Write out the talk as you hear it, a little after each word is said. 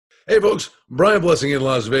Hey, folks, Brian Blessing in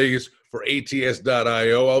Las Vegas for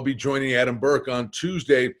ATS.io. I'll be joining Adam Burke on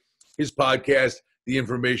Tuesday. His podcast, The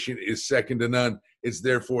Information is Second to None. It's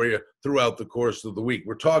there for you throughout the course of the week.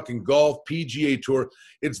 We're talking golf, PGA Tour.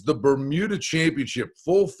 It's the Bermuda Championship,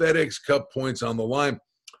 full FedEx Cup points on the line.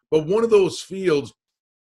 But one of those fields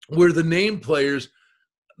where the name players,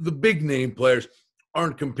 the big name players,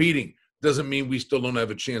 aren't competing. Doesn't mean we still don't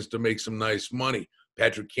have a chance to make some nice money.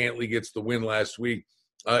 Patrick Cantley gets the win last week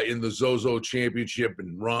in the Zozo Championship,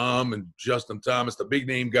 and Rahm and Justin Thomas, the big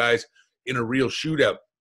name guys, in a real shootout.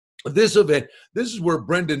 This event, this is where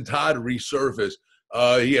Brendan Todd resurfaced.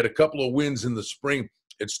 He had a couple of wins in the spring.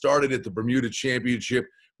 It started at the Bermuda Championship.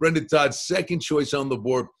 Brendan Todd, second choice on the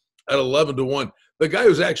board at 11-1. The guy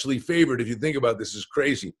who's actually favored, if you think about this, is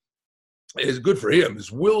crazy. It's good for him.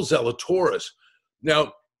 It's Will Zalatoris.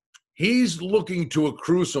 Now, he's looking to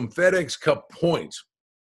accrue some FedEx Cup points,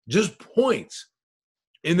 just points,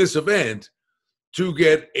 in this event to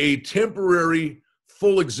get a temporary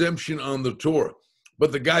full exemption on the tour.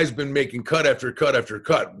 But the guy's been making cut after cut after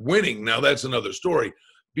cut, winning. Now, that's another story.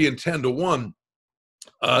 Being 10-1,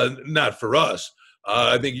 not for us.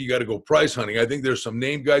 I think you got to go price hunting. I think there's some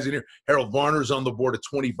name guys in here. Harold Varner's on the board at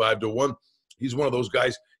 25-1. He's one of those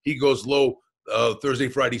guys. He goes low Thursday,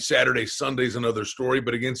 Friday, Saturday, Sunday's another story.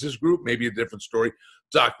 But against this group, maybe a different story.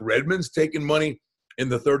 Doc Redman's taking money in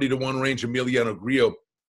the 30-1 range. Emiliano Grillo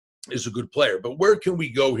is a good player. But where can we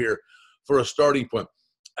go here for a starting point?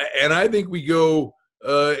 And I think we go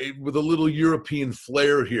with a little European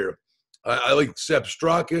flair here. I like Sepp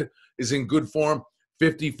Straka is in good form,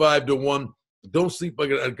 55-1. Don't sleep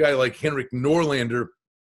like a guy like Henrik Norlander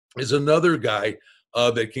is another guy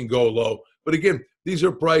that can go low. But again, these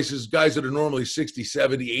are prices, guys that are normally 60,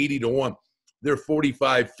 70, 80-1. They're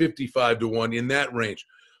 45, 55-1 in that range.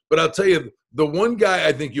 But I'll tell you, the one guy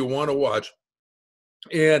I think you want to watch,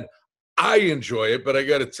 and I enjoy it, but I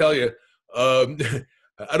got to tell you,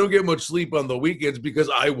 I don't get much sleep on the weekends because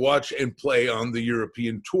I watch and play on the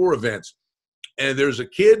European Tour events. And there's a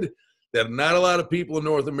kid that not a lot of people in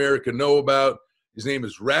North America know about. His name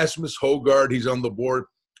is Rasmus Højgaard. He's on the board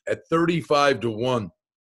at 35-1.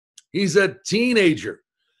 He's a teenager.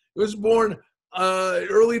 He was born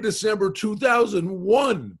early December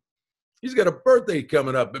 2001. He's got a birthday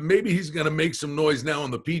coming up, and maybe he's going to make some noise now on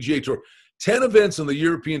the PGA Tour. 10 events on the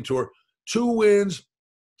European Tour, 2 wins,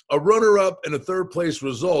 a runner-up, and a third-place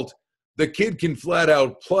result. The kid can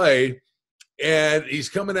flat-out play, and he's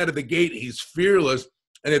coming out of the gate. He's fearless.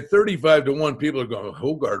 And at 35-1, people are going,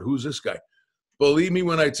 Højgaard, who's this guy? Believe me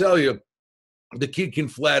when I tell you, the kid can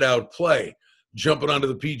flat-out play. Jumping onto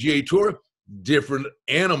the PGA Tour, different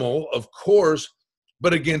animal, of course,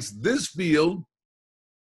 but against this field,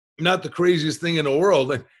 not the craziest thing in the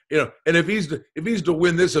world. And, and if he's to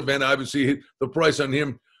win this event, obviously the price on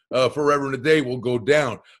him forever and a day will go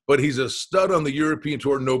down. But he's a stud on the European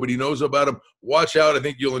Tour. Nobody knows about him. Watch out. I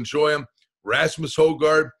think you'll enjoy him. Rasmus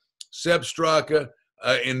Højgaard, Sepp Straka,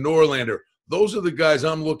 and Norlander. Those are the guys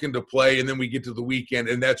I'm looking to play. And then we get to the weekend,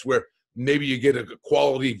 and that's where maybe you get a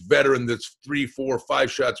quality veteran that's 3, 4,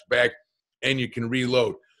 5 shots back, and you can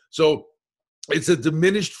reload. So it's a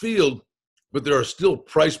diminished field, but there are still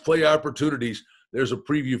price play opportunities. There's a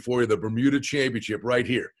preview for you, the Bermuda Championship right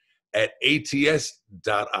here at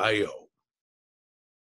ATS.io.